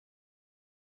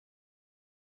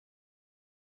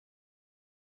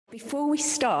Before we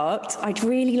start, I'd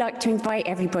really like to invite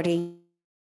everybody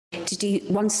to do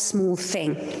one small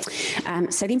thing.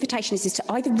 So the invitation is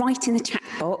to either write in the chat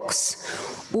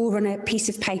box or on a piece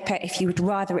of paper, if you would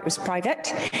rather it was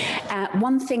private,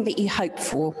 one thing that you hope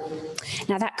for.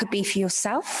 Now that could be for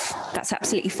yourself, that's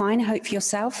absolutely fine, a hope for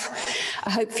yourself,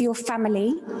 a hope for your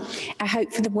family, a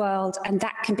hope for the world, and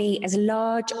that can be as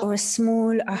large or as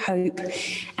small a hope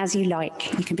as you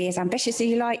like. You can be as ambitious as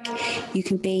you like, you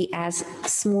can be as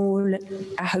small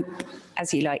a hope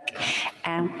as you like.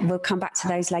 We'll come back to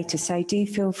those later, so do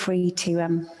feel free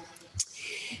to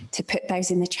put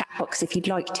those in the chat box if you'd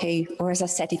like to, or as I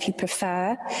said, if you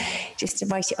prefer, just to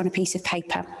write it on a piece of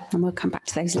paper, and we'll come back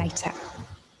to those later.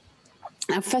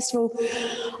 First of all,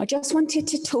 I just wanted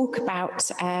to talk about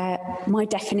my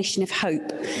definition of hope.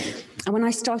 And when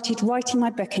I started writing my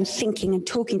book and thinking and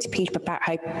talking to people about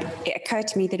hope, it occurred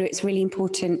to me that it's really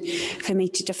important for me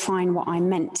to define what I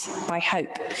meant by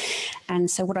hope. And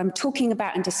so what I'm talking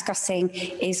about and discussing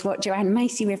is what Joanne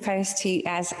Macy refers to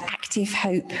as active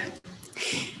hope.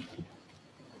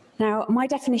 Now, my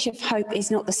definition of hope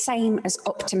is not the same as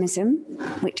optimism,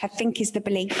 which I think is the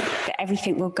belief that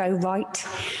everything will go right,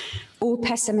 or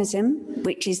pessimism,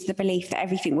 which is the belief that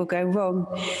everything will go wrong.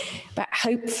 But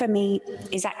hope for me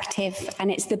is active,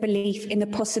 and it's the belief in the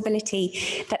possibility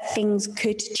that things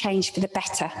could change for the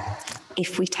better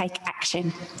if we take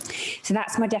action. So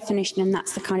that's my definition, and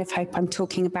that's the kind of hope I'm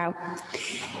talking about.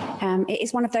 It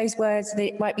is one of those words that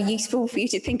it might be useful for you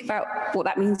to think about what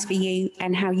that means for you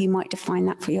and how you might define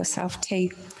that for yourself too.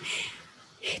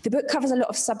 The book covers a lot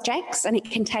of subjects, and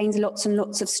it contains lots and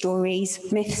lots of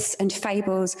stories, myths and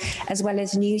fables, as well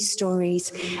as news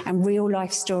stories and real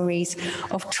life stories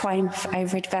of triumph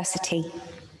over adversity.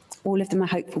 All of them are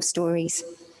hopeful stories.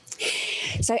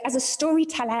 So as a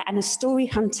storyteller and a story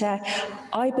hunter,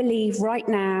 I believe right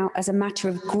now, as a matter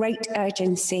of great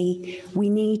urgency, we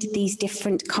need these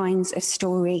different kinds of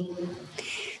story,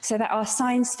 so that our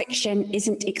science fiction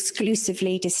isn't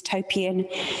exclusively dystopian,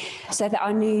 so that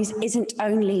our news isn't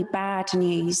only bad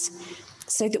news,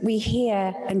 so that we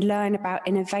hear and learn about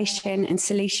innovation and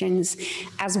solutions,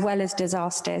 as well as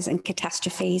disasters and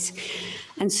catastrophes,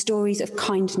 and stories of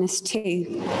kindness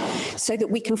too, so that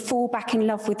we can fall back in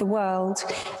love with the world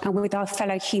and with our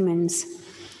fellow humans.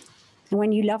 And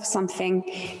when you love something,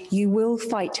 you will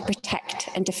fight to protect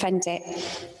and defend it,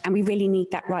 and we really need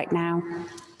that right now.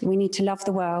 We need to love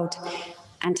the world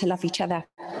and to love each other.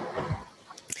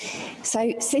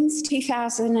 So since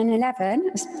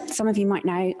 2011, as some of you might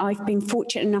know, I've been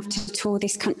fortunate enough to tour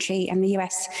this country and the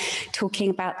US talking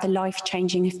about the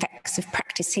life-changing effects of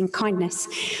practicing kindness,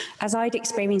 as I'd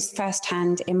experienced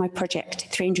firsthand in my project,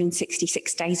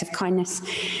 366 Days of Kindness,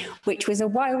 which was a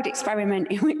wild experiment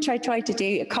in which I tried to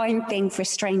do a kind thing for a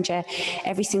stranger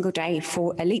every single day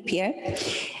for a leap year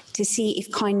to see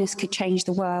if kindness could change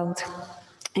the world.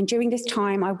 And during this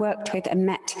time, I worked with and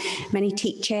met many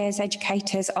teachers,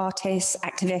 educators, artists,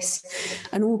 activists,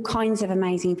 and all kinds of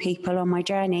amazing people on my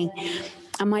journey.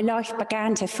 And my life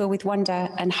began to fill with wonder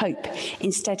and hope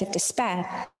instead of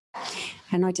despair.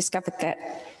 And I discovered that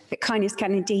kindness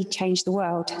can indeed change the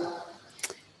world.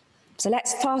 So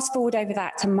let's fast forward over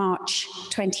that to March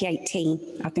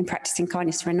 2018. I've been practicing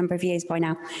kindness for a number of years by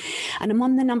now. And I'm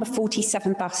on the number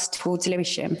 47 bus towards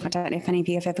Lewisham. I don't know if any of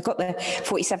you have ever got the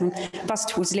 47 bus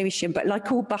towards Lewisham, but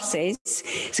like all buses,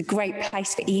 it's a great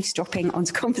place for eavesdropping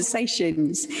onto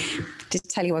conversations. To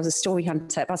tell you I was a story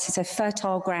hunter, buses are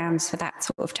fertile grounds for that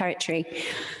sort of territory.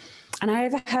 And I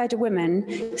overheard a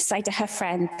woman say to her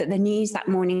friend that the news that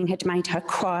morning had made her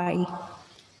cry,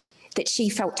 that she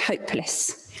felt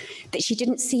hopeless, that she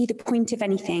didn't see the point of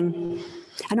anything.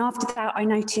 And after that, I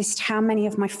noticed how many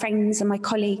of my friends and my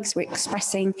colleagues were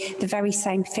expressing the very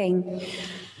same thing.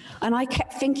 And I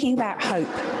kept thinking about hope,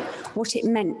 what it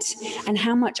meant, and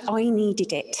how much I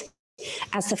needed it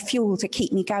as the fuel to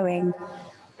keep me going.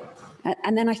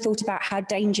 And then I thought about how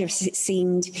dangerous it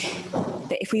seemed,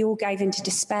 that if we all gave into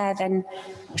despair, then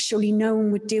surely no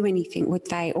one would do anything, would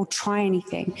they, or try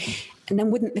anything? And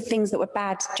then wouldn't the things that were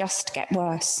bad just get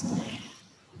worse?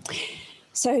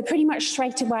 So pretty much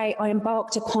straight away, I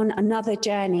embarked upon another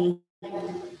journey,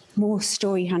 more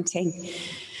story hunting,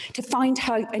 to find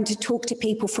hope and to talk to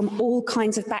people from all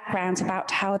kinds of backgrounds about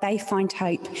how they find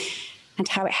hope and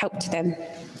how it helped them.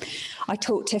 I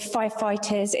talked to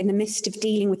firefighters in the midst of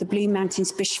dealing with the Blue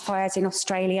Mountains bushfires in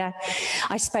Australia.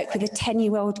 I spoke with a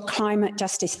 10-year-old climate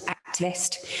justice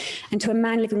activist and to a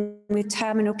man living with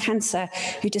terminal cancer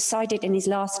who decided in his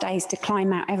last days to climb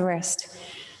Mount Everest.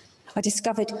 I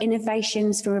discovered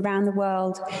innovations from around the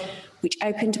world which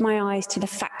opened my eyes to the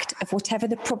fact of whatever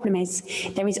the problem is,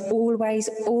 there is always,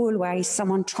 always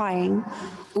someone trying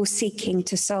or seeking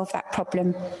to solve that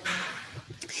problem.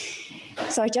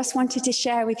 So I just wanted to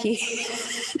share with you,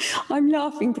 I'm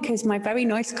laughing because my very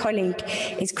nice colleague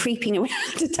is creeping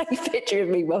around to take a picture of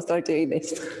me whilst I do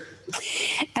this.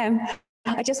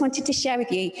 I just wanted to share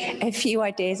with you a few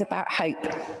ideas about hope.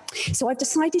 So I've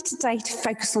decided today to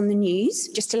focus on the news.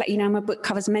 Just to let you know, my book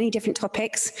covers many different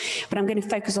topics, but I'm going to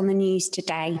focus on the news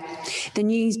today. The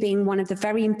news being one of the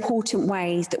very important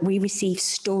ways that we receive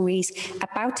stories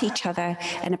about each other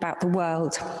and about the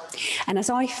world. And as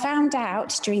I found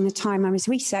out during the time I was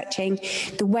researching,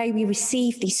 the way we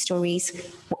receive these stories,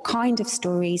 what kind of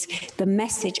stories, the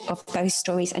message of those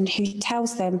stories, and who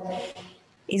tells them,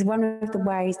 is one of the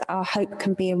ways that our hope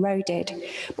can be eroded,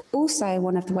 but also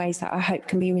one of the ways that our hope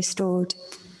can be restored.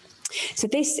 So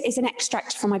this is an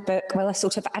extract from my book, well, a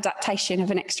sort of adaptation of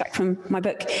an extract from my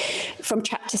book, from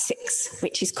chapter 6,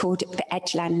 which is called The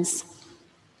Edgelands.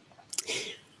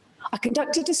 I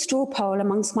conducted a straw poll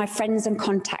amongst my friends and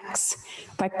contacts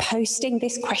by posting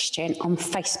this question on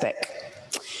Facebook.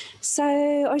 So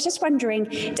I was just wondering,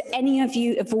 do any of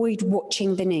you avoid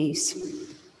watching the news?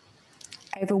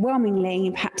 Overwhelmingly,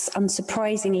 and perhaps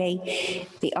unsurprisingly,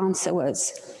 the answer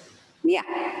was, yeah.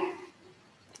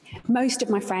 Most of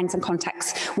my friends and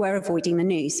contacts were avoiding the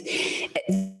news.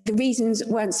 The reasons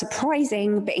weren't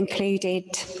surprising, but included,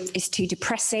 it's too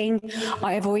depressing,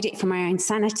 I avoid it for my own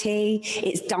sanity,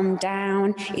 it's dumbed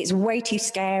down, it's way too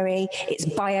scary, it's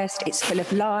biased, it's full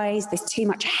of lies, there's too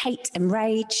much hate and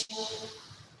rage.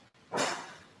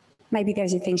 Maybe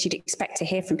those are things you'd expect to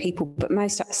hear from people, but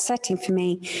most upsetting for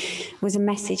me was a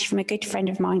message from a good friend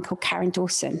of mine called Karen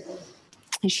Dawson.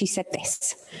 And she said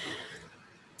this: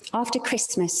 after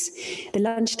Christmas, the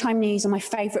lunchtime news on my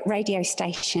favourite radio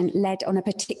station led on a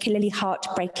particularly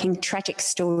heartbreaking, tragic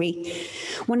story.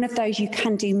 One of those you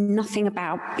can do nothing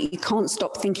about, but you can't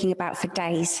stop thinking about for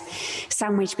days,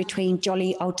 sandwiched between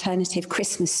jolly alternative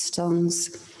Christmas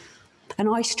songs. And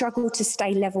I struggle to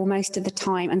stay level most of the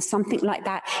time, and something like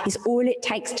that is all it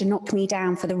takes to knock me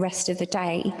down for the rest of the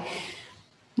day.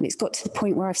 And it's got to the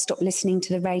point where I've stopped listening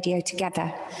to the radio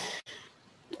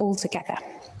altogether.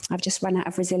 I've just run out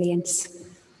of resilience.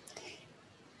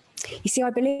 You see, I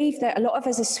believe that a lot of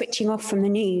us are switching off from the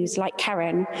news, like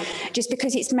Karen, just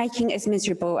because it's making us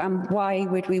miserable, and why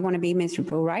would we want to be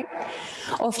miserable, right?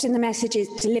 Often the message it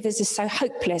delivers is so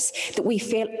hopeless that we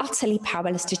feel utterly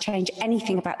powerless to change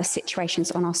anything about the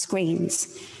situations on our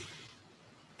screens.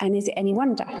 And is it any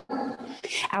wonder?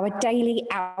 Our daily,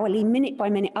 hourly,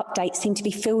 minute-by-minute updates seem to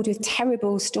be filled with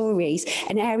terrible stories.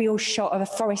 An aerial shot of a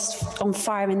forest on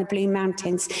fire in the Blue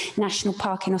Mountains National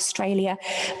Park in Australia,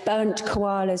 burnt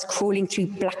koalas crawling through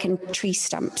blackened tree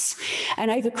stumps, an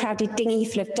overcrowded dinghy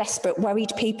full of desperate,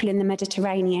 worried people in the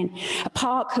Mediterranean, a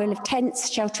park full of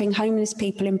tents sheltering homeless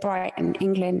people in Brighton,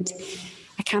 England,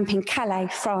 a camp in Calais,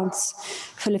 France,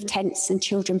 full of tents and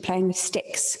children playing with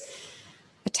sticks,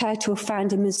 a turtle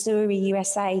found in Missouri,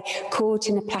 USA, caught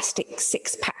in a plastic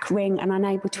six-pack ring and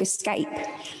unable to escape.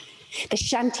 The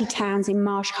shanty towns in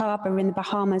Marsh Harbour in the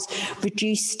Bahamas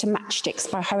reduced to matchsticks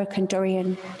by Hurricane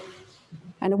Dorian.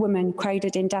 And a woman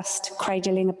cradled in dust,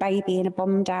 cradling a baby in a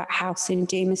bombed-out house in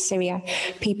Douma, Syria.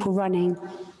 People running,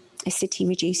 a city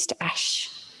reduced to ash.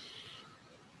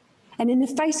 And in the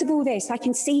face of all this, I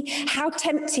can see how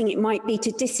tempting it might be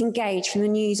to disengage from the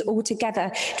news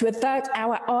altogether, to avert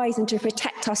our eyes and to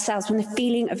protect ourselves from the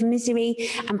feeling of misery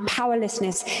and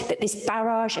powerlessness that this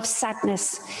barrage of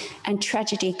sadness and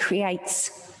tragedy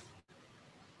creates.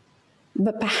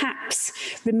 But perhaps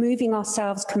removing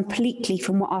ourselves completely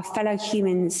from what our fellow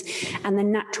humans and the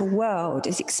natural world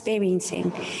is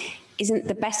experiencing isn't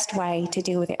the best way to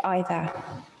deal with it either.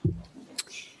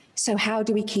 So how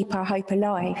do we keep our hope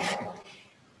alive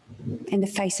in the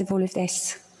face of all of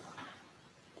this?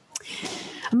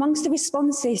 Amongst the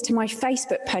responses to my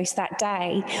Facebook post that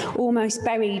day, almost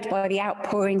buried by the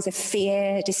outpourings of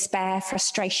fear, despair,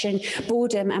 frustration,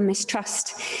 boredom and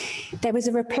mistrust, there was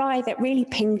a reply that really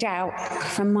pinged out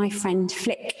from my friend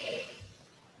Flick.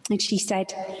 And she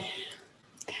said,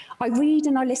 I read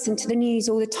and I listen to the news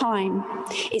all the time.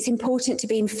 It's important to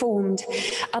be informed.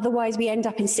 Otherwise, we end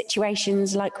up in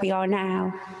situations like we are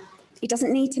now. It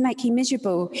doesn't need to make you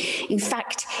miserable. In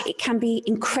fact, it can be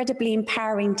incredibly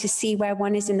empowering to see where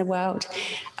one is in the world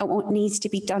and what needs to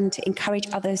be done to encourage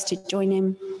others to join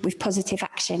in with positive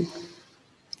action.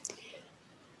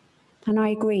 And I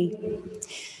agree.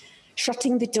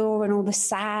 Shutting the door on all the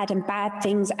sad and bad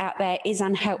things out there is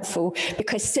unhelpful,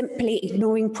 because simply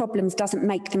ignoring problems doesn't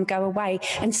make them go away.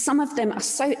 And some of them are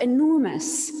so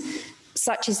enormous,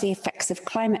 such as the effects of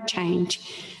climate change,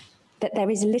 that there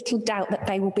is little doubt that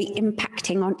they will be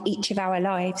impacting on each of our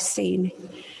lives soon.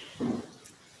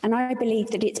 And I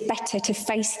believe that it's better to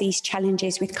face these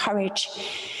challenges with courage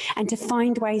and to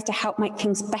find ways to help make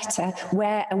things better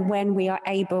where and when we are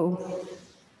able.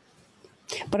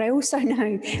 But I also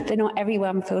know that not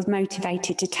everyone feels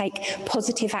motivated to take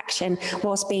positive action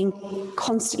whilst being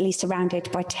constantly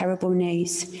surrounded by terrible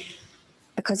news,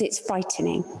 because it's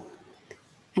frightening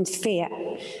and fear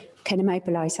can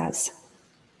immobilise us.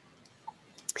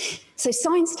 So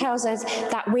science tells us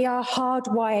that we are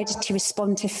hardwired to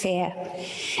respond to fear,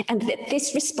 and that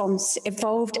this response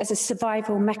evolved as a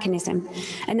survival mechanism,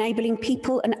 enabling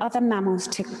people and other mammals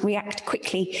to react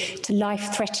quickly to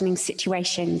life-threatening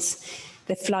situations,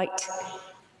 the flight,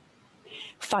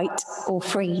 fight, or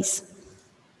freeze.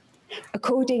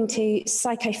 According to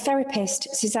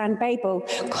psychotherapist Suzanne Babel,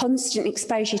 constant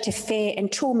exposure to fear and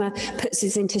trauma puts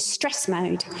us into stress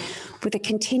mode, with a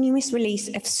continuous release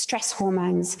of stress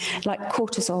hormones like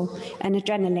cortisol and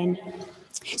adrenaline.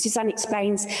 Suzanne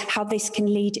explains how this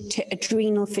can lead to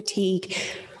adrenal fatigue,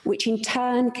 which in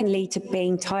turn can lead to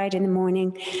being tired in the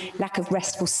morning, lack of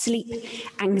restful sleep,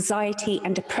 anxiety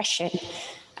and depression,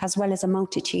 as well as a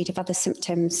multitude of other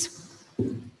symptoms.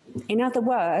 In other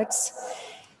words,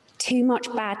 too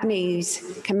much bad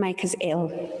news can make us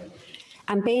ill,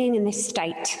 and being in this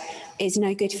state is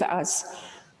no good for us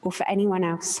or for anyone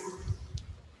else.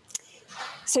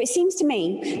 So it seems to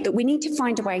me that we need to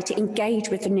find a way to engage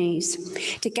with the news,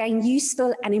 to gain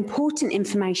useful and important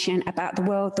information about the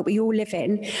world that we all live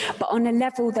in, but on a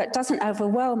level that doesn't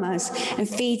overwhelm us and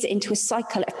feeds into a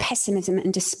cycle of pessimism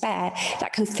and despair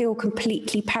that can feel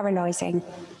completely paralysing.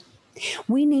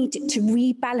 We need to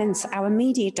rebalance our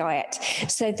media diet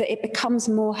so that it becomes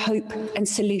more hope and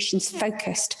solutions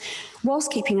focused,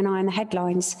 whilst keeping an eye on the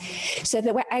headlines, so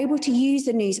that we're able to use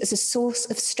the news as a source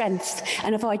of strength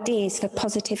and of ideas for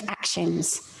positive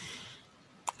actions.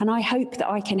 And I hope that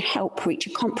I can help reach a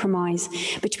compromise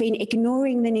between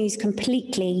ignoring the news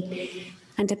completely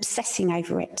and obsessing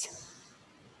over it.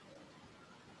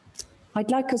 I'd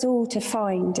like us all to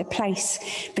find a place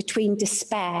between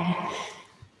despair,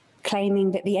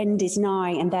 claiming that the end is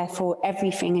nigh and therefore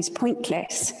everything is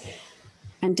pointless,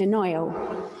 and denial,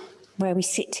 where we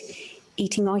sit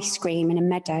eating ice cream in a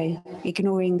meadow,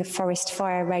 ignoring the forest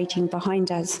fire raging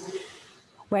behind us,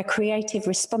 where creative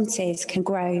responses can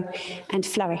grow and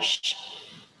flourish.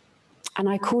 And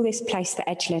I call this place the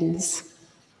Edgelands.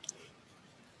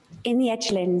 In the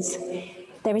Edgelands,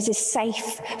 there is a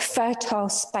safe, fertile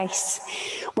space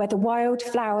where the wild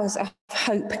flowers of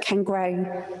hope can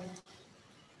grow.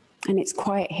 And it's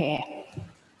quiet here.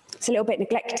 It's a little bit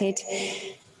neglected,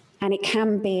 and it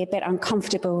can be a bit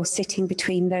uncomfortable sitting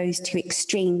between those two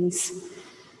extremes.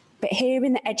 But here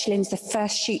in the Edgelands, the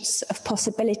first shoots of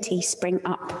possibility spring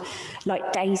up,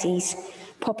 like daisies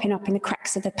popping up in the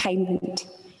cracks of the pavement.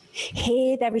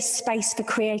 Here there is space for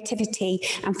creativity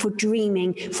and for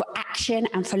dreaming, for action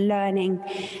and for learning,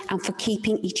 and for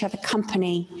keeping each other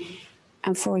company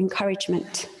and for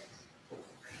encouragement.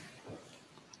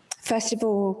 First of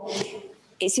all,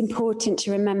 it's important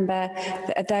to remember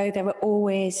that although there are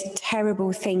always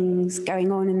terrible things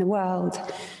going on in the world,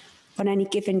 on any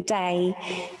given day,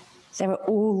 there are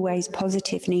always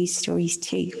positive news stories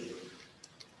too.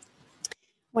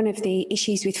 One of the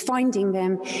issues with finding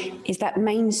them is that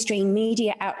mainstream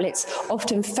media outlets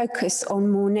often focus on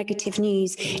more negative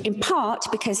news, in part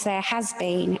because there has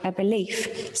been a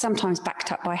belief, sometimes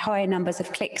backed up by higher numbers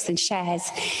of clicks and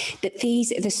shares, that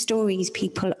these are the stories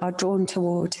people are drawn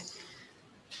toward.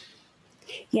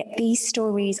 Yet these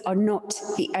stories are not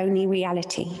the only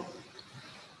reality.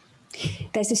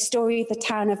 There's a story of the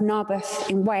town of Narberth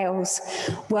in Wales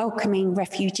welcoming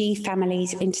refugee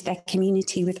families into their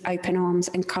community with open arms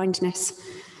and kindness.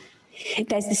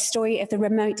 There's the story of the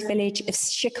remote village of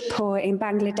Shikapur in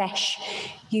Bangladesh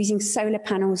using solar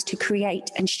panels to create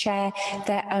and share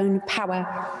their own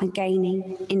power and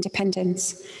gaining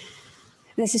independence.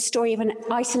 There's a story of an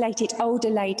isolated older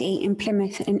lady in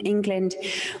Plymouth in England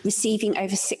receiving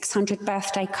over 600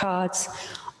 birthday cards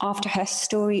after her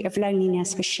story of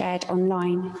loneliness was shared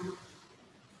online.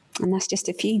 And that's just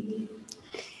a few.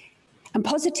 And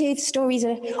positive stories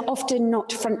are often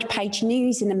not front page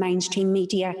news in the mainstream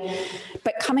media,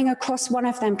 but coming across one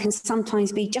of them can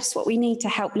sometimes be just what we need to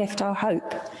help lift our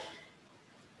hope.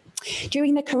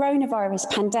 During the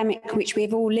coronavirus pandemic, which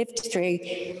we've all lived through,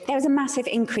 there was a massive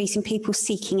increase in people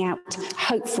seeking out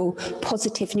hopeful,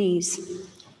 positive news.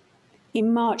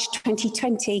 In March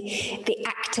 2020, the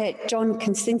actor John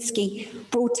Krasinski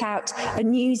brought out a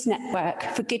news network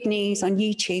for Good News on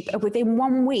YouTube, and within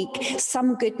 1 week,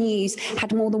 Some Good News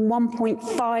had more than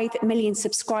 1.5 million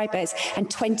subscribers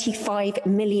and 25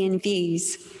 million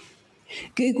views.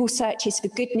 Google searches for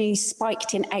Good News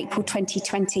spiked in April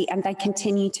 2020, and they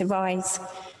continue to rise.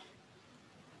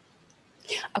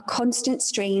 A constant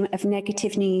stream of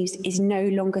negative news is no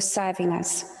longer serving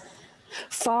us.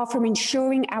 Far from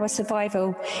ensuring our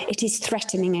survival, it is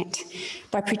threatening it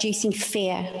by producing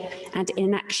fear and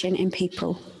inaction in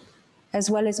people, as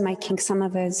well as making some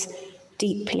of us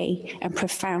deeply and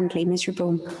profoundly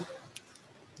miserable.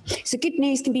 So good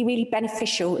news can be really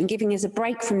beneficial in giving us a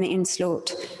break from the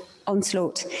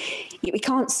onslaught. Yet we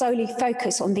can't solely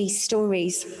focus on these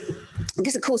stories,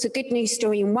 because of course a good news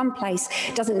story in one place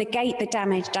doesn't negate the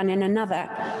damage done in another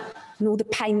and all the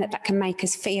pain that can make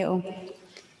us feel.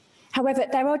 However,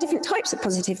 there are different types of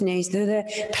positive news. There are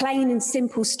the plain and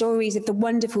simple stories of the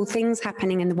wonderful things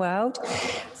happening in the world.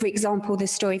 For example, the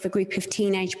story of a group of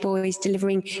teenage boys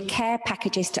delivering care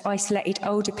packages to isolated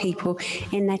older people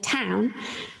in their town.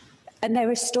 And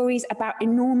there are stories about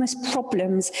enormous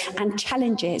problems and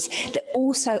challenges that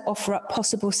also offer up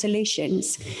possible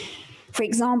solutions. For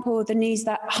example, the news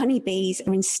that honeybees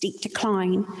are in steep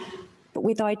decline, but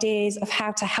with ideas of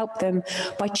how to help them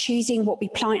by choosing what we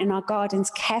plant in our gardens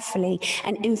carefully,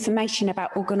 and information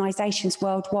about organisations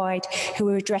worldwide who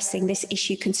are addressing this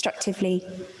issue constructively.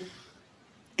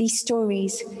 These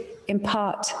stories, in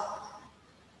part,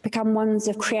 become ones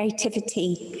of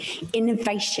creativity,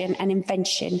 innovation and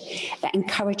invention that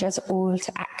encourage us all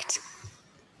to act.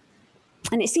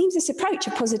 And it seems this approach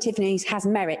of positive news has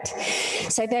merit.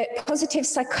 So the positive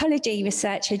psychology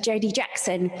researcher Jodie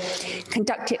Jackson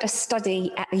conducted a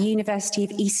study at the University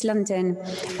of East London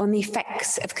on the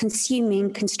effects of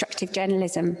consuming constructive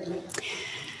journalism.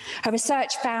 Her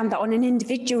research found that on an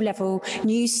individual level,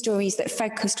 news stories that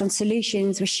focused on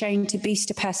solutions were shown to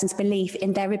boost a person's belief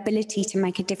in their ability to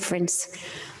make a difference.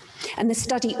 And the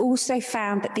study also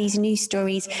found that these news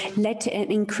stories led to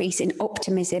an increase in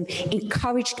optimism,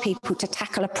 encouraged people to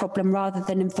tackle a problem rather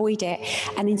than avoid it,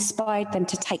 and inspired them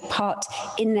to take part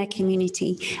in their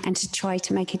community and to try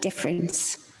to make a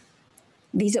difference.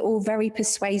 These are all very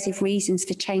persuasive reasons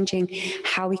for changing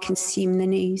how we consume the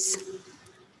news.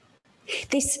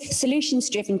 This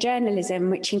solutions-driven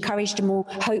journalism, which encouraged a more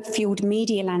hope-fueled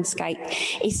media landscape,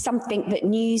 is something that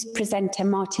news presenter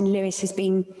Martin Lewis has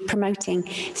been promoting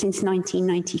since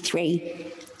 1993.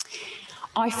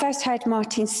 I first heard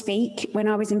Martin speak when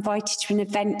I was invited to an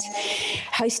event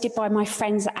hosted by my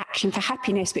friends at Action for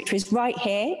Happiness, which was right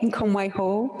here in Conway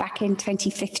Hall back in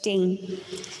 2015.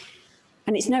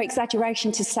 And it's no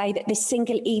exaggeration to say that this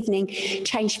single evening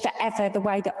changed forever the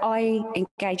way that I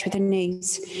engage with the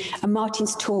news. And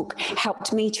Martin's talk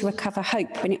helped me to recover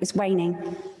hope when it was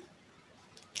waning.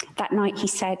 That night he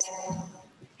said,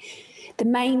 "The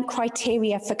main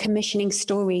criteria for commissioning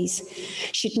stories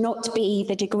should not be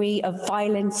the degree of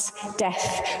violence,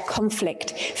 death,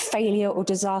 conflict, failure or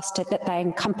disaster that they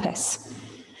encompass,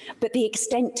 but the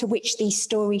extent to which these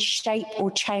stories shape or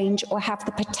change or have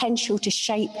the potential to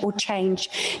shape or change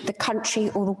the country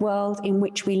or the world in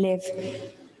which we live,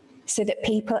 so that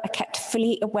people are kept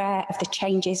fully aware of the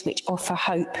changes which offer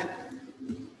hope,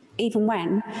 even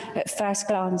when, at first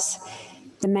glance,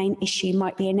 the main issue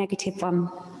might be a negative one."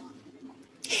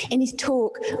 In his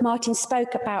talk, Martin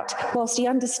spoke about, whilst he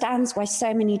understands why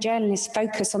so many journalists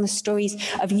focus on the stories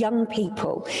of young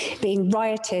people being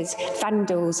rioters,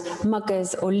 vandals,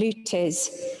 muggers or looters,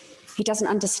 he doesn't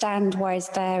understand why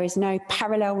there is no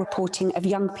parallel reporting of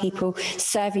young people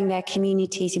serving their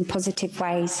communities in positive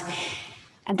ways.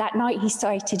 And that night he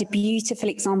cited a beautiful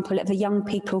example of the young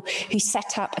people who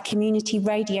set up a community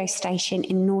radio station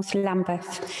in North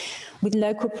Lambeth, with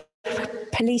local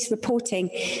police reporting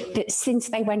that since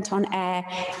they went on air,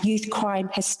 youth crime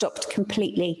has stopped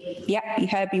completely. Yep, you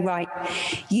heard me right.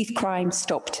 Youth crime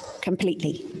stopped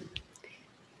completely.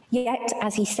 Yet,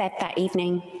 as he said that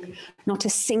evening, not a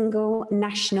single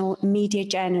national media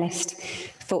journalist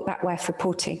thought that worth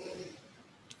reporting.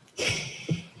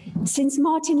 Since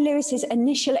Martin Lewis's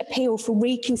initial appeal for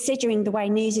reconsidering the way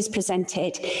news is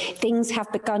presented, things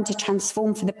have begun to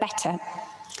transform for the better.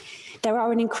 There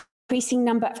are an increasing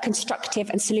number of constructive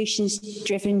and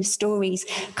solutions-driven stories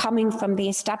coming from the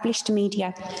established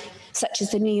media, such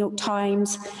as the New York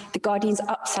Times, The Guardian's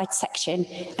Upside section,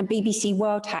 and BBC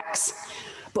World Hacks,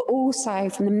 but also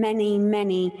from the many,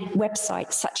 many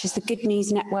websites such as the Good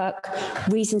News Network,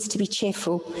 Reasons to be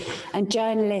Cheerful, and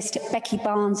journalist Becky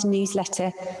Barnes'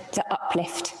 newsletter, The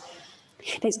Uplift.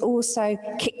 There's also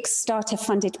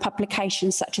Kickstarter-funded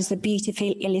publications such as the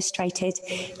beautifully illustrated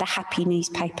The Happy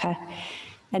newspaper.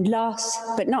 And last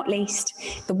but not least,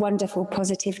 the wonderful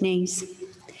Positive News.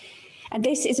 And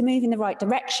this is a move in the right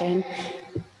direction,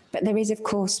 but there is, of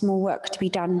course, more work to be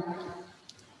done.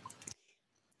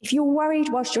 If you're worried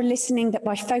whilst you're listening that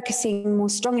by focusing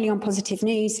more strongly on positive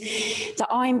news, that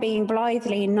I'm being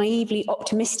blithely and naively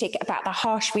optimistic about the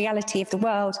harsh reality of the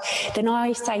world, then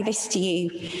I say this to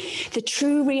you. The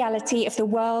true reality of the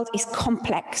world is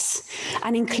complex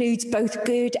and includes both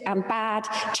good and bad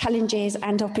challenges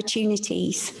and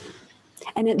opportunities.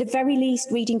 And at the very least,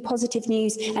 reading positive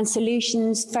news and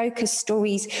solutions-focused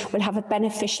stories will have a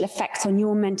beneficial effect on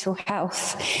your mental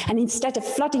health. And instead of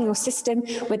flooding your system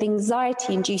with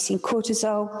anxiety-inducing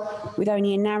cortisol, with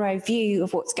only a narrow view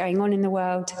of what's going on in the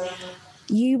world,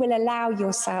 you will allow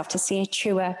yourself to see a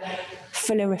truer,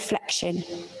 fuller reflection.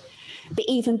 But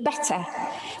even better,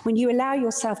 when you allow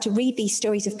yourself to read these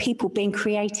stories of people being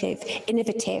creative,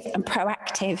 innovative, and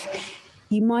proactive,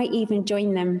 you might even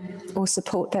join them or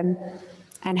support them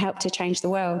and help to change the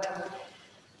world.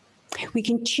 We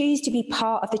can choose to be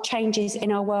part of the changes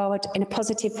in our world in a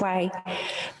positive way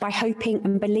by hoping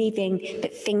and believing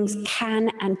that things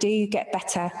can and do get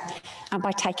better, and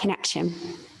by taking action.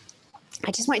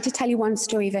 I just wanted to tell you one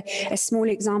story of a small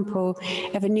example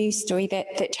of a news story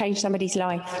that changed somebody's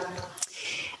life.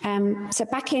 So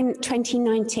back in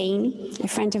 2019, a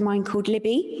friend of mine called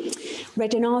Libby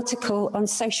read an article on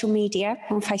social media,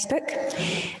 on Facebook,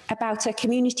 about a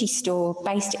community store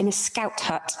based in a scout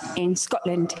hut in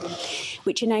Scotland,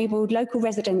 which enabled local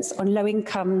residents on low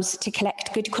incomes to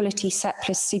collect good quality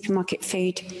surplus supermarket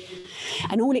food.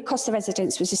 And all it cost the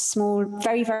residents was a small,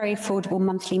 very, very affordable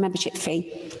monthly membership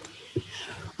fee.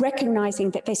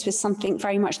 Recognising that this was something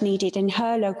very much needed in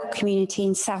her local community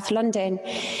in South London,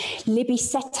 Libby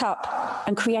set up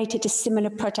and created a similar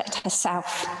project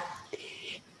herself.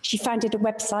 She founded a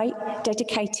website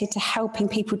dedicated to helping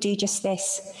people do just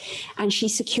this, and she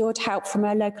secured help from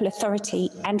her local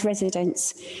authority and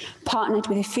residents, partnered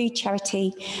with a food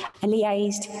charity, and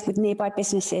liaised with nearby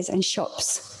businesses and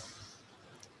shops.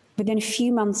 Within a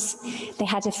few months, they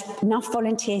had enough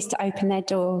volunteers to open their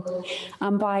door,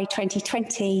 and by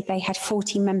 2020, they had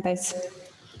 40 members.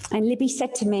 And Libby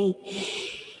said to me,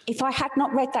 if I had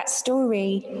not read that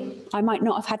story, I might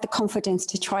not have had the confidence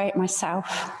to try it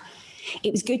myself.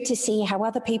 It was good to see how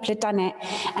other people had done it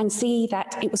and see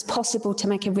that it was possible to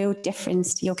make a real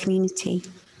difference to your community.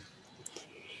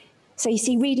 So you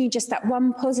see, reading just that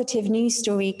one positive news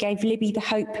story gave Libby the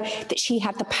hope that she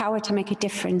had the power to make a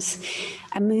difference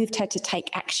and moved her to take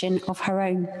action of her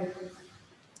own.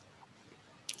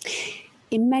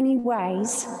 In many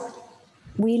ways,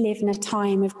 we live in a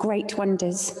time of great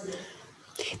wonders.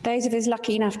 Those of us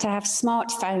lucky enough to have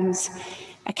smartphones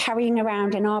are carrying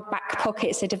around in our back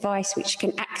pockets a device which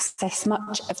can access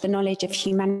much of the knowledge of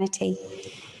humanity.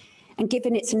 And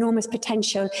given its enormous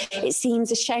potential, it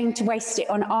seems a shame to waste it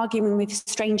on arguing with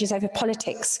strangers over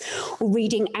politics or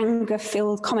reading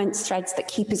anger-filled comments threads that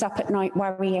keep us up at night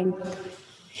worrying.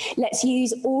 Let's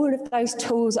use all of those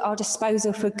tools at our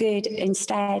disposal for good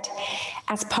instead,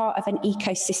 as part of an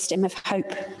ecosystem of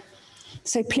hope.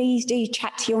 So please do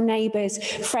chat to your neighbours,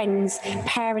 friends,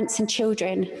 parents and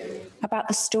children about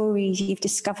the stories you've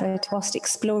discovered whilst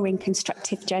exploring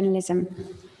constructive journalism.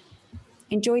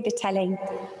 Enjoy the telling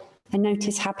and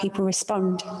notice how people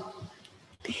respond.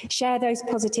 Share those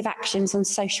positive actions on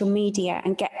social media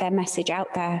and get their message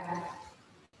out there.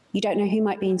 You don't know who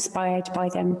might be inspired by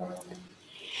them.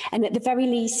 And at the very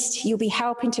least, you'll be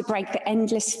helping to break the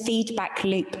endless feedback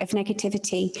loop of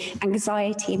negativity,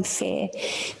 anxiety and fear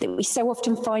that we so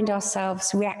often find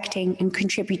ourselves reacting and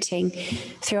contributing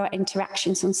through our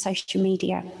interactions on social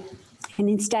media. And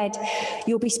instead,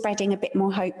 you'll be spreading a bit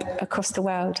more hope across the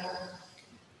world.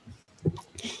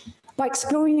 By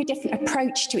exploring a different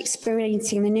approach to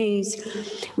experiencing the news,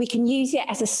 we can use it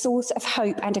as a source of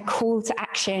hope and a call to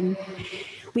action.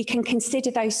 We can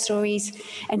consider those stories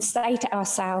and say to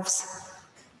ourselves,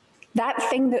 that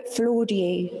thing that floored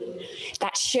you,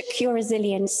 that shook your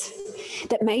resilience,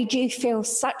 that made you feel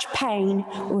such pain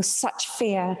or such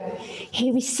fear,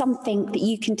 here is something that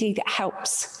you can do that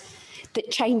helps, that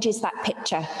changes that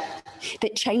picture,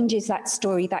 that changes that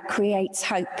story, that creates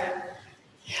hope.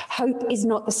 Hope is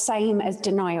not the same as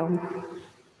denial,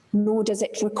 nor does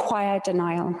it require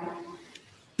denial,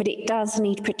 but it does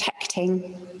need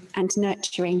protecting and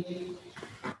nurturing.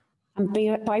 And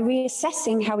by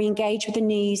reassessing how we engage with the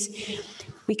news,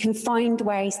 we can find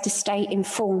ways to stay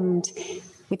informed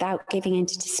without giving in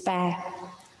to despair.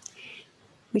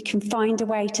 We can find a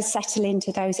way to settle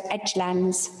into those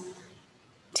edgelands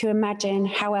to imagine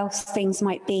how else things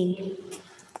might be,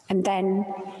 and then,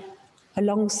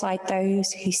 alongside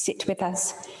those who sit with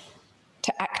us,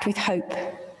 to act with hope,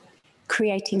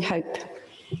 creating hope,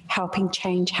 helping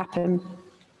change happen.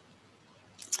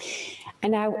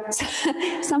 And now,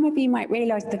 some of you might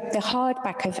realise that the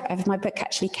hardback of my book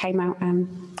actually came out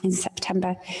in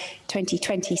September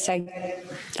 2020. So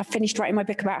I finished writing my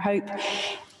book about hope.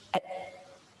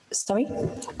 Sorry?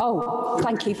 Oh,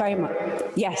 thank you very much.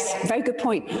 Yes, very good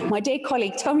point. My dear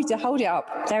colleague told me to hold it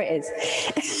up. There it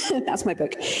is. That's my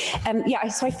book. Yeah,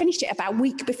 so I finished it about a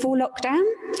week before lockdown.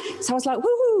 So I was like,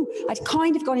 woohoo! I'd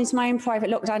kind of gone into my own private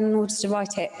lockdown in order to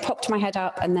write it, popped my head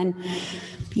up, and then,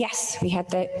 yes, we had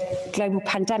the global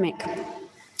pandemic.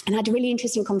 And I had a really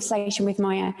interesting conversation with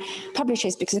my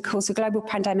publishers because, of course, a global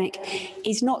pandemic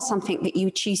is not something that you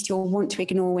would choose to or want to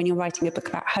ignore when you're writing a book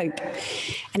about hope.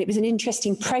 And it was an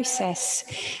interesting process,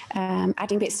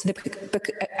 adding bits to the book,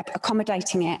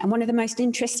 accommodating it. And one of the most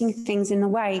interesting things in the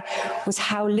way was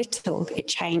how little it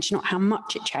changed, not how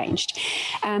much it changed.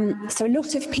 So a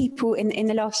lot of people in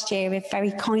the last year have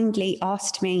very kindly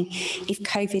asked me if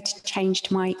COVID changed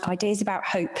my ideas about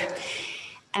hope.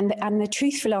 And the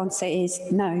truthful answer is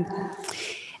no.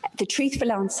 The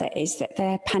truthful answer is that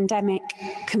the pandemic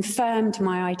confirmed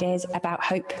my ideas about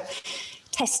hope,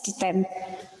 tested them,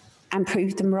 and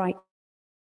proved them right.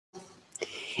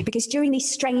 Because during these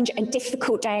strange and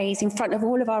difficult days in front of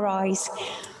all of our eyes,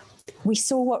 we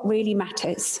saw what really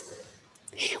matters.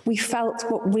 We felt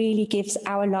what really gives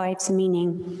our lives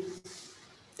meaning.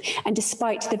 And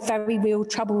despite the very real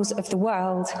troubles of the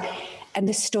world and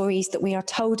the stories that we are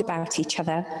told about each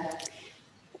other,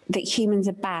 that humans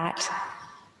are bad,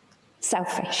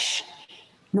 selfish,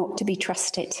 not to be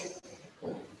trusted,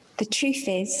 the truth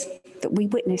is that we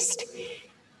witnessed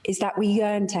is that we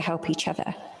yearn to help each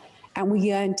other and we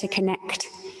yearn to connect.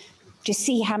 Just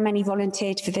see how many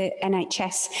volunteered for the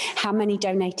NHS, how many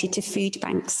donated to food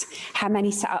banks, how many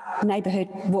set up neighbourhood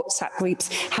WhatsApp groups,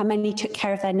 how many took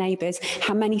care of their neighbours,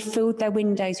 how many filled their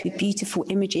windows with beautiful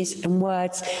images and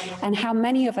words, and how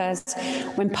many of us,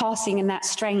 when passing in that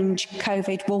strange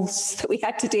COVID waltz that we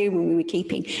had to do when we were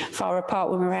keeping far apart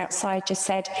when we were outside, just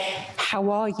said, "How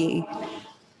are you?"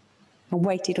 and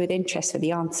waited with interest for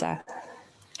the answer.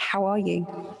 "How are you?"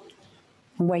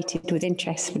 and waited with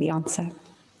interest for the answer.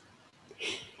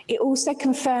 It also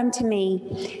confirmed to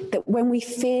me that when we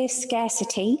fear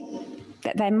scarcity,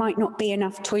 that there might not be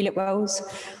enough toilet rolls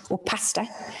or pasta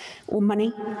or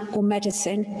money or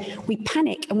medicine, we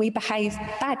panic and we behave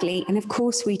badly, and of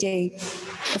course we do.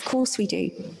 Of course we do.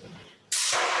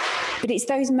 But it's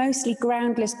those mostly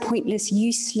groundless, pointless,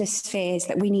 useless fears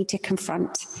that we need to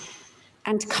confront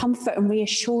and comfort and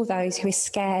reassure those who are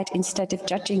scared instead of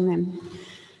judging them.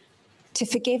 To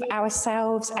forgive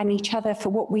ourselves and each other for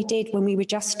what we did when we were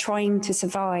just trying to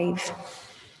survive.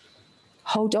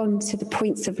 Hold on to the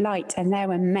points of light, and there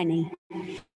were many.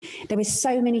 There were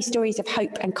so many stories of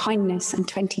hope and kindness, and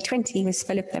 2020 was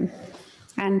full of them.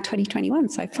 And 2021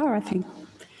 so far, I think.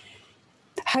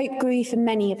 Hope grew for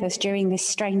many of us during this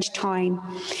strange time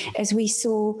as we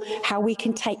saw how we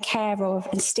can take care of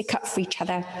and stick up for each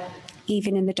other,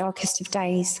 even in the darkest of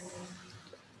days.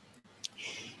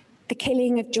 The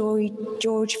killing of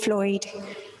George Floyd,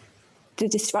 the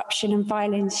disruption and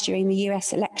violence during the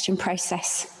US election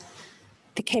process,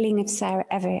 the killing of Sarah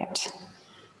Everett.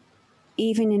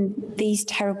 Even in these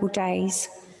terrible days,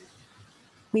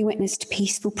 we witnessed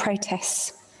peaceful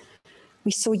protests.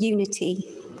 We saw unity,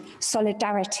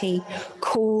 solidarity,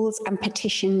 calls and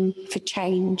petition for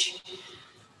change.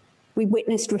 We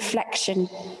witnessed reflection,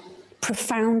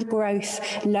 profound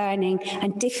growth, learning,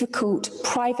 and difficult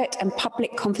private and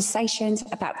public conversations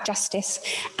about justice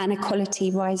and equality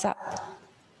rise up.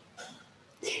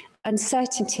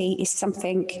 Uncertainty is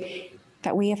something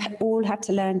that we have all had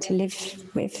to learn to live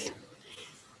with.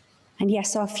 And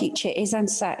yes, our future is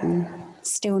uncertain,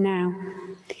 still now,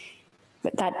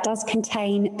 but that does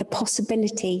contain the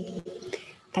possibility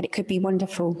that it could be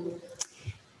wonderful.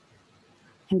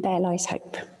 And there lies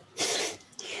hope.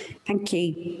 Thank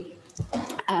you.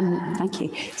 Thank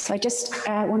you. So I just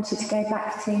wanted to go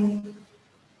back to,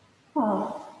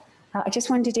 I just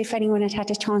wondered if anyone had had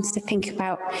a chance to think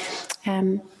about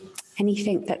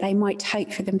anything that they might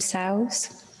hope for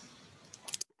themselves,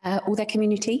 or their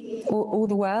community, or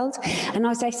the world. And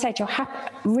as I said, you're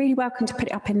really welcome to put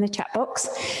it up in the chat box,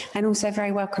 and also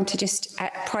very welcome to just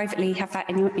privately have that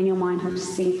in your mind. I'll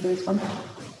just see if there is one.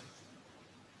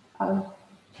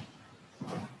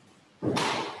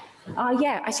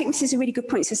 Yeah, I think this is a really good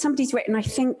point. So somebody's written, I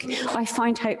think I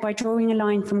find hope by drawing a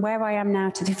line from where I am now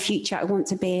to the future I want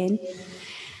to be in.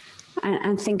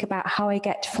 and think about how I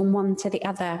get from one to the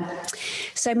other.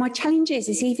 So my challenge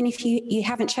is even if you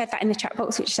haven't shared that in the chat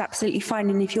box, which is absolutely fine,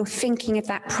 and if you're thinking of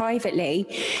that privately,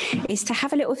 is to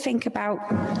have a little think about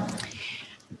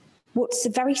what's a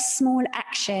very small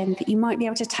action that you might be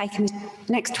able to take in the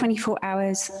next 24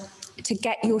 hours to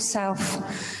get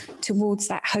yourself towards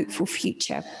that hopeful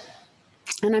future.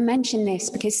 And I mention this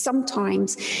because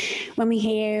sometimes when we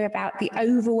hear about the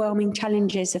overwhelming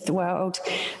challenges of the world,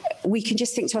 we can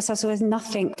just think to ourselves, well, there's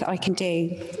nothing that I can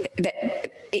do.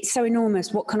 That it's so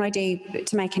enormous. What can I do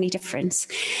to make any difference?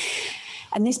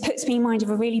 And this puts me in mind of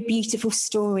a really beautiful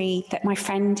story that my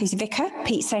friend who's a vicar,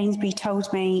 Pete Sainsbury,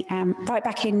 told me right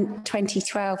back in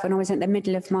 2012 when I was in the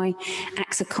middle of my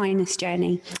Acts of Kindness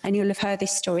journey. And you'll have heard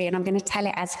this story, and I'm going to tell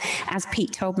it as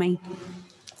Pete told me.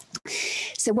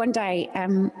 So one day,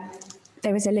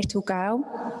 there was a little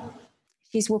girl.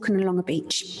 She's walking along a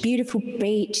beach, beautiful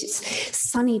beach, it's a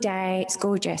sunny day, it's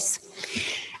gorgeous.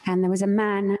 And there was a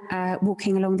man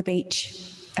walking along the beach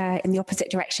in the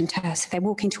opposite direction to her, so they're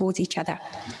walking towards each other.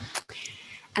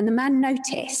 And the man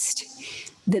noticed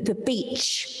that the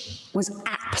beach was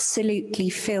absolutely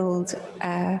filled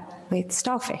with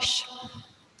starfish.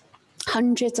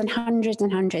 Hundreds and hundreds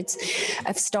and hundreds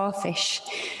of starfish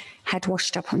had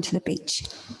washed up onto the beach.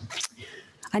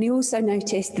 And he also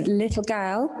noticed that the little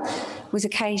girl was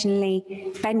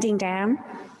occasionally bending down,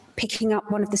 picking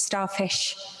up one of the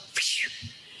starfish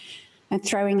and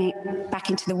throwing it back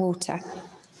into the water.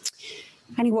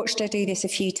 And he watched her do this a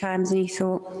few times, and he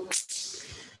thought,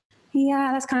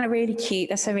 yeah, that's kind of really cute.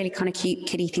 That's a really kind of cute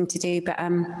kiddie thing to do, but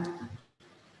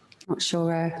not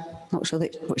sure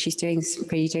that what she's doing is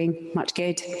really doing much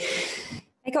good.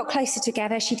 They got closer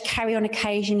together. She'd carry on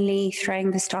occasionally throwing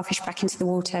the starfish back into the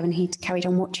water, and he'd carried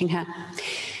on watching her.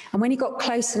 And when he got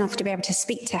close enough to be able to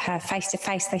speak to her face to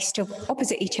face, they stood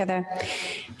opposite each other.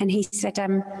 And he said,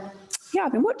 yeah,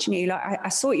 I've been watching you. Like I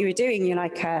saw what you were doing. You're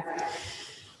like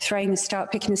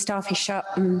picking the starfish up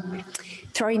and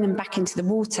throwing them back into the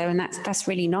water, and that's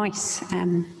really nice.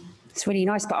 It's really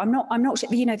nice, but I'm not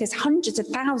sure, you know, there's hundreds of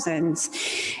thousands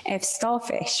of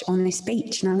starfish on this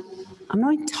beach, and I'm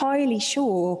not entirely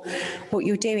sure what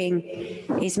you're doing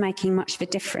is making much of a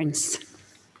difference.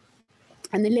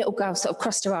 And the little girl sort of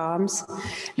crossed her arms,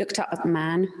 looked up at the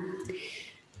man,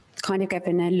 kind of gave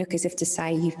him a look as if to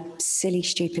say, you silly,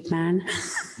 stupid man.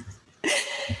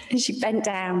 And she bent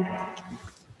down,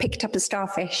 picked up a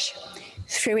starfish,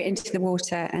 threw it into the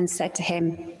water and said to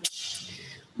him,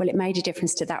 well, it made a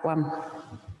difference to that one.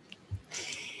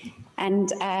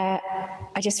 And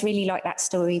I just really like that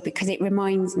story because it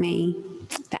reminds me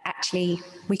that actually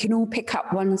we can all pick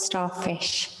up one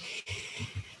starfish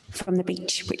from the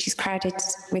beach, which is crowded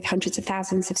with hundreds of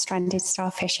thousands of stranded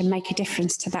starfish, and make a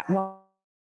difference to that one.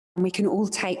 And we can all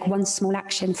take one small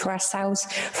action for ourselves,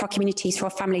 for our communities, for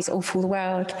our families, all for the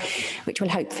world, which will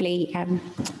hopefully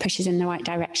push us in the right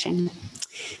direction.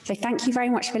 So thank you very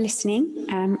much for listening.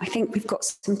 I think we've got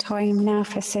some time now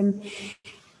for some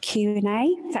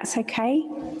Q&A, if that's okay.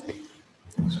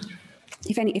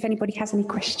 If anybody has any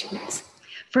questions.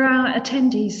 For our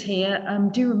attendees here,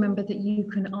 do remember that you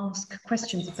can ask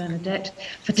questions of Bernadette.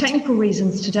 For technical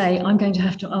reasons today, I'm going to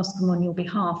have to ask them on your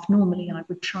behalf. Normally, I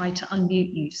would try to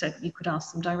unmute you so that you could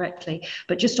ask them directly.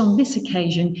 But just on this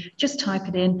occasion, just type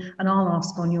it in and I'll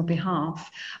ask on your behalf.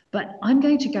 But I'm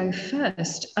going to go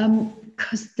first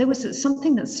because there was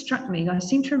something that struck me. I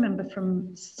seem to remember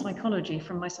from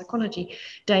my psychology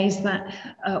days, that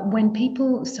when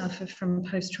people suffer from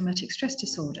post-traumatic stress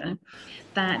disorder,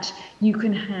 that you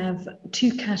can have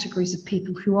two categories of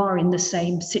people who are in the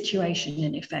same situation,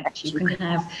 in effect. You can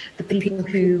have the people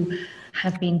who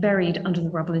have been buried under the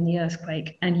rubble in the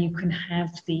earthquake, and you can have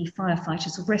the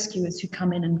firefighters or rescuers who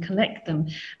come in and collect them.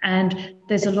 And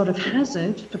there's a lot of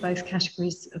hazard for both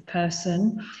categories of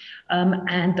person,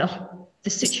 and the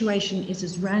situation is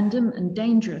as random and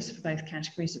dangerous for both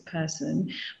categories of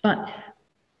person, but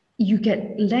you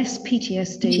get less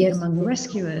PTSD among the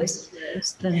rescuers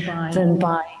than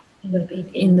by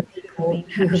in the people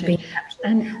who have been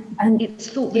captured. And it's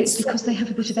thought that it's because they have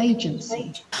a bit of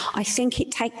agency. I think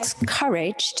it takes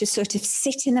courage to sort of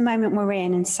sit in the moment we're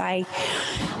in and say,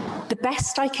 the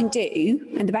best I can do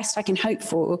and the best I can hope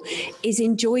for is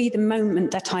enjoy the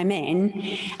moment that I'm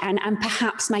in and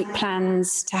perhaps make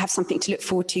plans to have something to look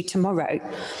forward to tomorrow.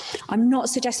 I'm not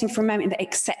suggesting for a moment that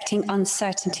accepting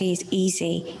uncertainty is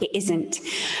easy. It isn't.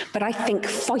 But I think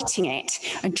fighting it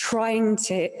and trying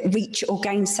to reach or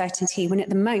gain certainty when at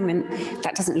the moment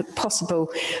that doesn't look possible,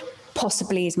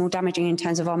 possibly is more damaging in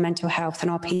terms of our mental health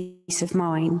and our peace of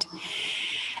mind.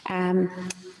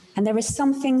 And there are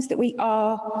some things that we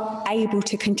are able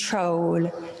to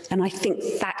control, and I think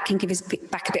that can give us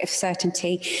back a bit of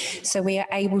certainty. So we are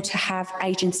able to have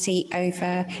agency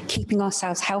over keeping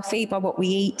ourselves healthy by what we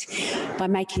eat, by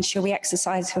making sure we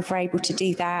exercise if we're able to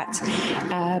do that,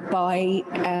 by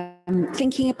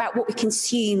thinking about what we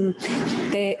consume.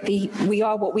 We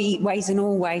are what we eat, ways and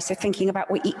all ways. So thinking about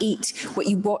what you eat, what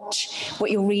you watch,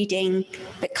 what you're reading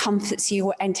that comforts you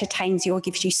or entertains you or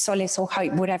gives you solace or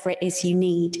hope, whatever it is you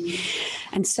need.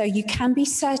 And so you can be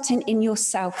certain in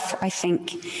yourself, I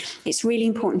think. It's really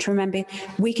important to remember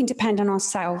we can depend on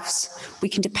ourselves. We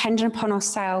can depend upon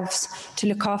ourselves to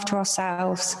look after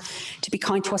ourselves, to be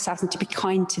kind to ourselves and to be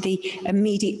kind to the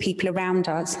immediate people around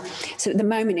us. So at the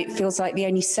moment it feels like the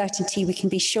only certainty we can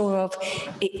be sure of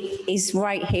is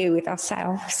right here with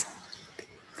ourselves.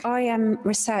 I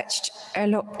researched a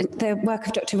lot the work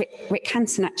of Dr. Rick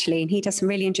Hanson, actually, and he does some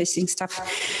really interesting stuff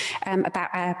about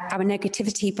our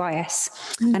negativity bias.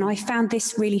 And I found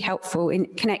this really helpful in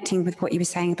connecting with what you were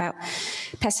saying about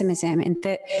pessimism, and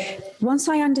that once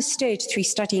I understood through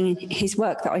studying his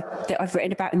work that I've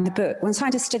written about in the book, once I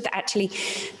understood that actually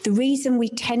the reason we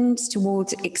tend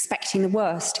towards expecting the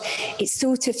worst, it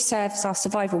sort of serves our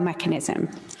survival mechanism.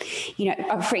 You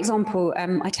know, for example,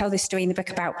 I tell this story in the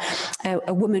book about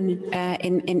a woman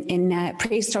in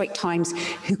prehistoric times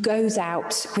who goes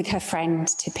out with her friend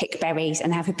to pick berries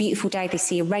and have a beautiful day. They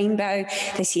see a rainbow,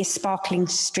 they see a sparkling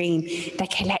stream, they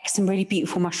collect some really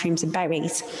beautiful mushrooms and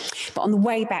berries. But on the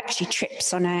way back, she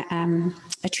trips on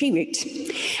a tree root.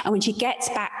 And when she gets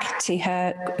back to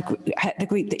the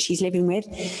group that she's living with,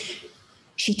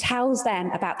 she tells them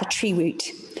about the tree root.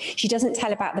 She doesn't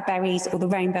tell about the berries or the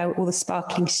rainbow or the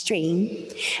sparkling stream,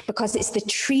 because it's the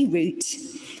tree root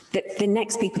that the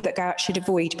next people that go out should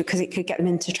avoid, because it could get them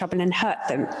into trouble and hurt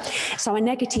them. So our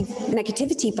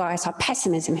negativity bias, our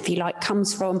pessimism, if you like,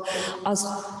 comes from us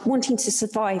wanting to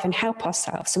survive and help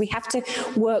ourselves. So we have to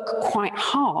work quite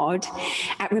hard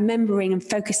at remembering and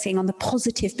focusing on the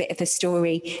positive bit of the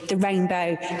story, the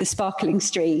rainbow, the sparkling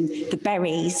stream, the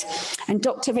berries. And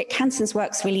Dr. Rick Hanson's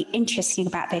work's really interesting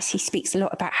about this. He speaks a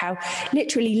lot about how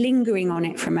literally lingering on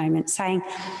it for a moment, saying,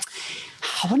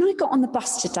 when I got on the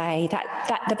bus today,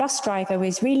 that the bus driver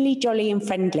was really jolly and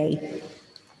friendly.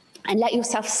 And let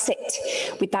yourself sit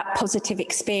with that positive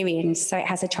experience so it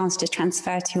has a chance to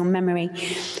transfer to your memory.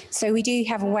 So we do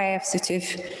have a way of sort of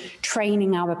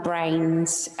training our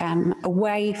brains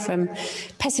away from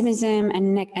pessimism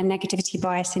and negativity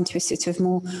bias into a sort of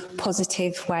more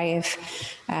positive way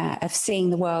of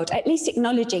seeing the world, at least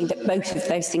acknowledging that both of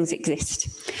those things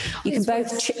exist.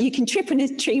 You can trip on a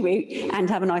tree root and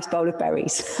have a nice bowl of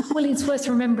berries. Well, it's worth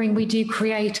remembering we do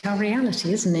create our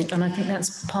reality, isn't it? And I think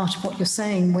that's part of what you're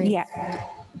saying with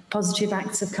positive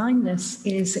acts of kindness,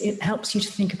 is it helps you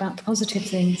to think about the positive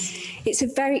things.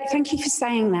 Thank you for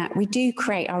saying that. We do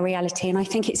create our reality, and I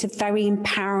think it's a very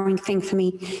empowering thing for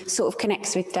me, sort of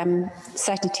connects with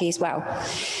certainty as well.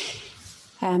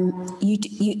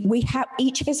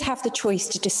 Each of us have the choice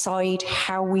to decide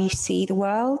how we see the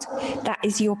world. That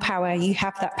is your power. You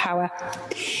have that power.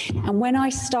 And when I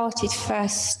started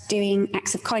first doing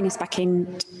acts of kindness back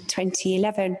in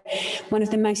 2011, one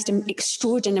of the most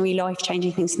extraordinary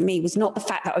life-changing things for me was not the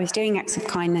fact that I was doing acts of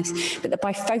kindness, but that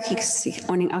by focusing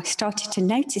on it, I started to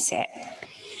notice it.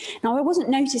 Now, I wasn't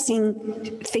noticing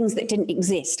things that didn't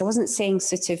exist. I wasn't seeing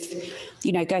sort of,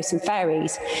 ghosts and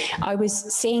fairies. I was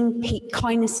seeing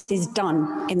kindnesses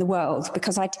done in the world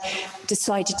because I'd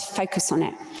decided to focus on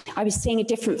it. I was seeing a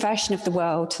different version of the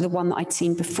world to the one that I'd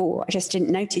seen before. I just didn't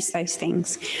notice those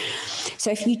things.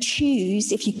 So if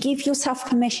you give yourself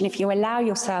permission, if you allow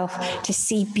yourself to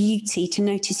see beauty, to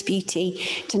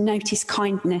notice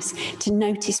kindness, to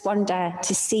notice wonder,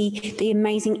 to see the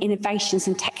amazing innovations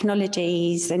and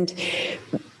technologies and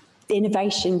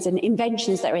innovations and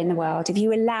inventions that are in the world, if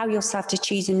you allow yourself to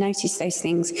choose and notice those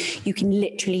things, you can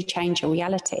literally change your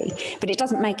reality. But it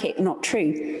doesn't make it not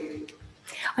true.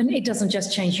 And it doesn't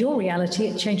just change your reality,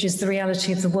 it changes the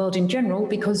reality of the world in general,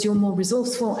 because you're more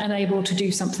resourceful and able to do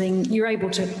something you're able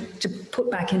to put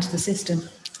back into the system.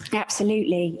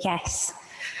 Absolutely, yes.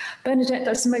 Bernadette,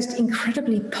 that's the most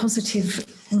incredibly positive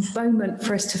moment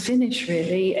for us to finish,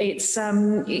 really.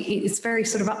 It's very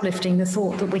sort of uplifting, the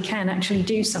thought that we can actually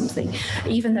do something,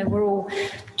 even though we're all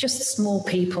just small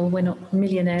people. We're not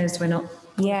millionaires, we're not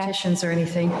politicians or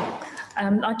anything.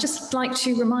 I'd just like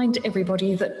to remind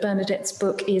everybody that Bernadette's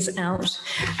book is out,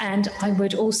 and I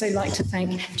would also like to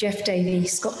thank Jeff Davey,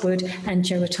 Scott Wood and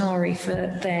Joe Atari for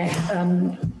their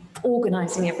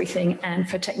organising everything and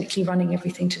for technically running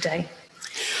everything today.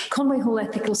 Conway Hall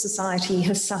Ethical Society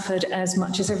has suffered as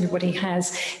much as everybody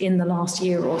has in the last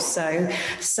year or so.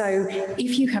 So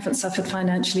if you haven't suffered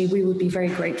financially, we would be very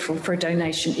grateful for a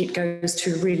donation. It goes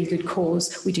to a really good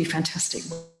cause. We do fantastic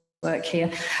work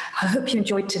here. I hope you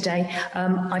enjoyed today.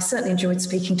 I certainly enjoyed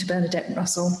speaking to Bernadette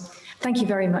Russell. Thank you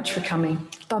very much for coming.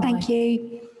 Bye-bye. Thank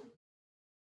you.